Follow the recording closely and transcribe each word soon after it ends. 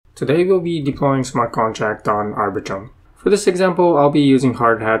Today we'll be deploying smart contract on Arbitrum. For this example, I'll be using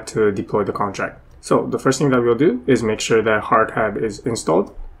Hardhat to deploy the contract. So the first thing that we'll do is make sure that Hardhat is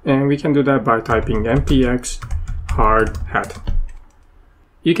installed, and we can do that by typing npx hardhat.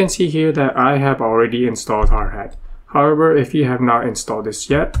 You can see here that I have already installed Hardhat. However, if you have not installed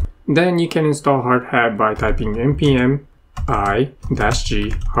this yet, then you can install Hardhat by typing npm i-g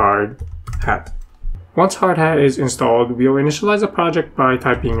hardhat. Once Hardhat is installed, we'll initialize a project by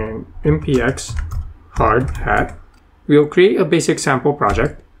typing in npx hardhat. We'll create a basic sample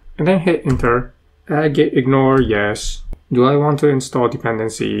project and then hit enter. Add git ignore, yes. Do I want to install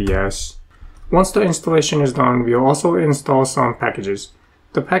dependency? Yes. Once the installation is done, we'll also install some packages.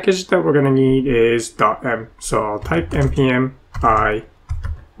 The package that we're going to need is .env. So I'll type npm i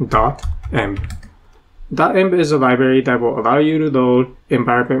 .env. .env is a library that will allow you to load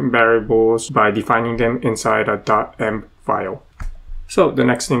environment variables by defining them inside a .env file. So the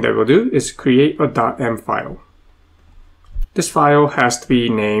next thing that we'll do is create a .env file. This file has to be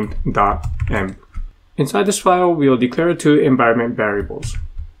named .env. Inside this file, we'll declare two environment variables,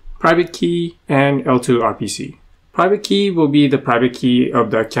 private key and L2 RPC. Private key will be the private key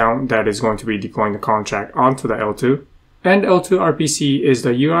of the account that is going to be deploying the contract onto the L2. And L2 RPC is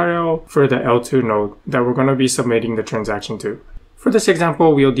the URL for the L2 node that we're going to be submitting the transaction to. For this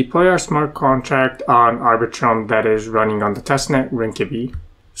example, we'll deploy our smart contract on Arbitrum that is running on the testnet Rinkeby.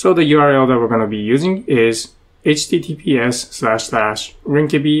 So the URL that we're going to be using is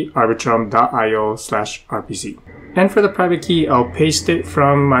https://rinkebyarbitrum.io/rpc. And for the private key, I'll paste it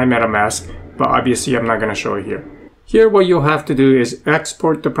from my MetaMask, but obviously I'm not going to show it here. Here, what you'll have to do is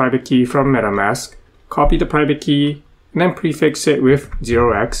export the private key from MetaMask, copy the private key, and then prefix it with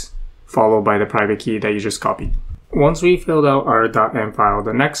 0x, followed by the private key that you just copied. Once we filled out our .env file,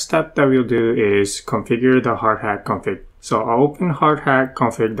 the next step that we'll do is configure the hardhat config. So I'll open hardhat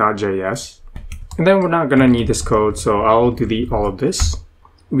config.js, and then we're not going to need this code, so I'll delete all of this.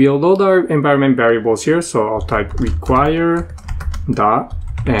 We'll load our environment variables here, so I'll type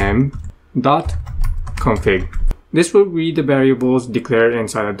require.env.config. This will read the variables declared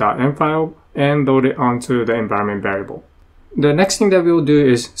inside a .env file and load it onto the environment variable. The next thing that we'll do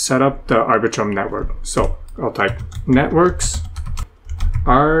is set up the Arbitrum network. So I'll type networks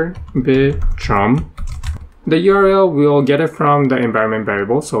Arbitrum. The URL, we'll get it from the environment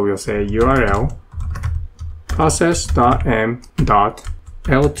variable. So we'll say URL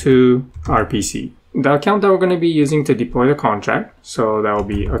process.env.l2rpc. The account that we're going to be using to deploy the contract. So that will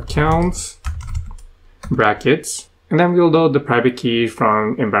be accounts brackets. And then we'll load the private key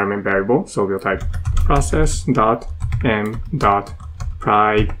from environment variable. So we'll type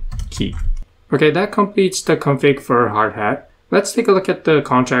process.env.privkey. Okay, that completes the config for Hardhat. Let's take a look at the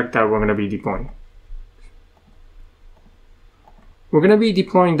contract that we're going to be deploying. We're going to be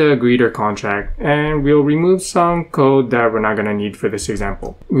deploying the greeter contract, and we'll remove some code that we're not going to need for this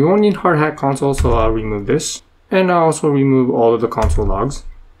example. We won't need Hardhat console, so I'll remove this. And I'll also remove all of the console logs.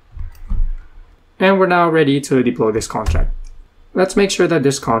 And we're now ready to deploy this contract. Let's make sure that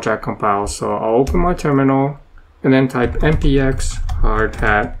this contract compiles. So I'll open my terminal and then type npx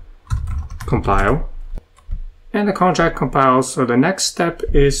hardhat compile. And the contract compiles. So the next step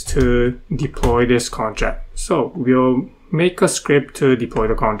is to deploy this contract. So we'll make a script to deploy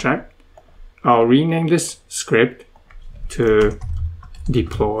the contract. I'll rename this script to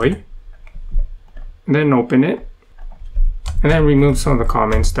deploy and then open it and then remove some of the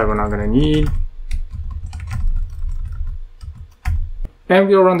comments that we're not going to need. And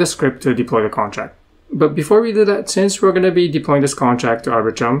we'll run the script to deploy the contract. But before we do that, since we're going to be deploying this contract to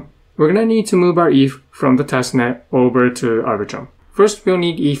Arbitrum, we're going to need to move our ETH from the testnet over to Arbitrum. First, we'll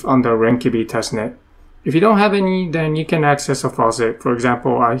need ETH on the Rinkeby testnet. If you don't have any, then you can access a Faucet. For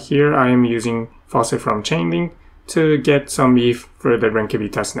example, here I am using Faucet from Chainlink to get some ETH for the Rinkeby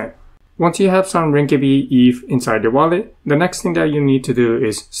testnet. Once you have some Rinkeby ETH inside your wallet, the next thing that you need to do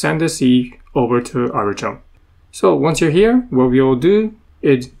is send this ETH over to Arbitrum. So once you're here, what we'll do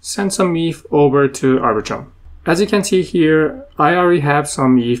is send some ETH over to Arbitrum. As you can see here, I already have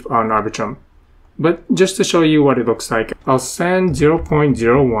some ETH on Arbitrum. But just to show you what it looks like, I'll send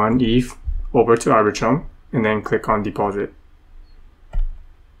 0.01 ETH over to Arbitrum and then click on deposit.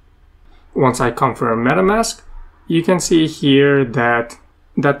 Once I confirm MetaMask, you can see here that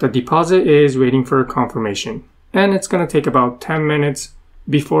the deposit is waiting for confirmation. And it's going to take about 10 minutes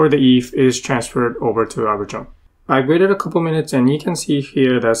before the ETH is transferred over to Arbitrum. I waited a couple minutes and you can see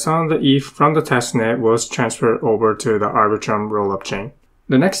here that some of the ETH from the testnet was transferred over to the Arbitrum rollup chain.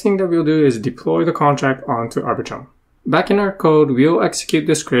 The next thing that we'll do is deploy the contract onto Arbitrum. Back in our code, we'll execute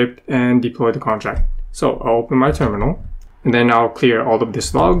the script and deploy the contract. So I'll open my terminal and then I'll clear all of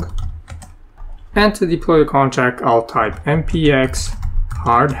this log. And to deploy the contract, I'll type npx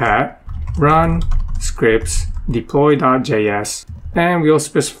hardhat run scripts deploy.js, and we'll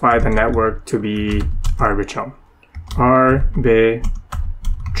specify the network to be Arbitrum.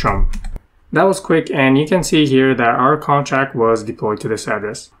 That was quick, and you can see here that our contract was deployed to this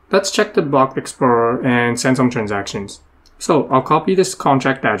address. Let's check the block explorer and send some transactions. So I'll copy this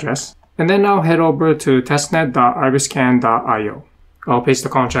contract address, and then I'll head over to testnet.ibiscan.io. I'll paste the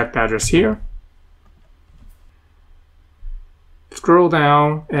contract address here. Scroll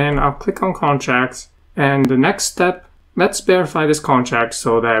down, and I'll click on contracts. And the next step, let's verify this contract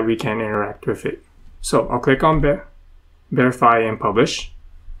so that we can interact with it. So I'll click on verify and publish.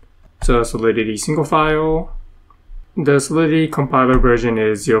 So Solidity single file. The Solidity compiler version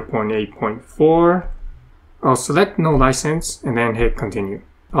is 0.8.4. I'll select no license and then hit continue.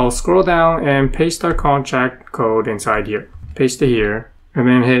 I'll scroll down and paste our contract code inside here. Paste it here and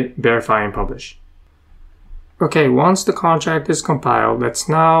then hit verify and publish. Okay, once the contract is compiled, let's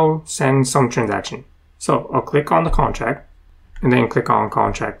now send some transaction. So I'll click on the contract and then click on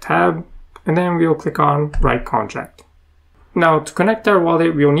contract tab, and then we'll click on write contract. Now to connect our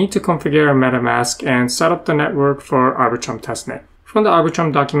wallet, we'll need to configure a MetaMask and set up the network for Arbitrum testnet. From the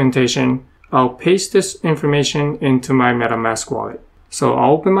Arbitrum documentation, I'll paste this information into my MetaMask wallet. So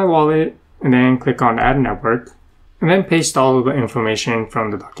I'll open my wallet and then click on add network, and then paste all of the information from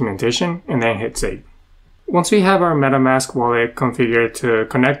the documentation and then hit save. Once we have our MetaMask wallet configured to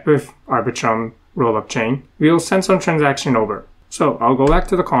connect with Arbitrum rollup chain, we'll send some transaction over. So I'll go back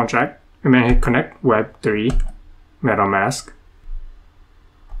to the contract and then hit connect web3 MetaMask.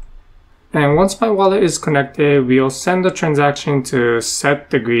 And once my wallet is connected, we'll send the transaction to set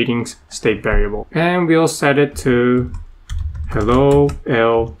the greetings state variable. And we'll set it to hello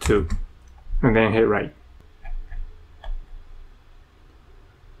L2 and then hit write.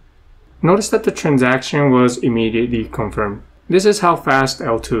 Notice that the transaction was immediately confirmed. This is how fast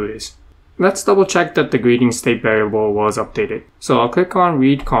L2 is. Let's double check that the greeting state variable was updated. So I'll click on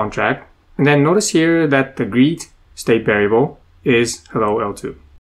read contract, and then notice here that the greet state variable is hello L2.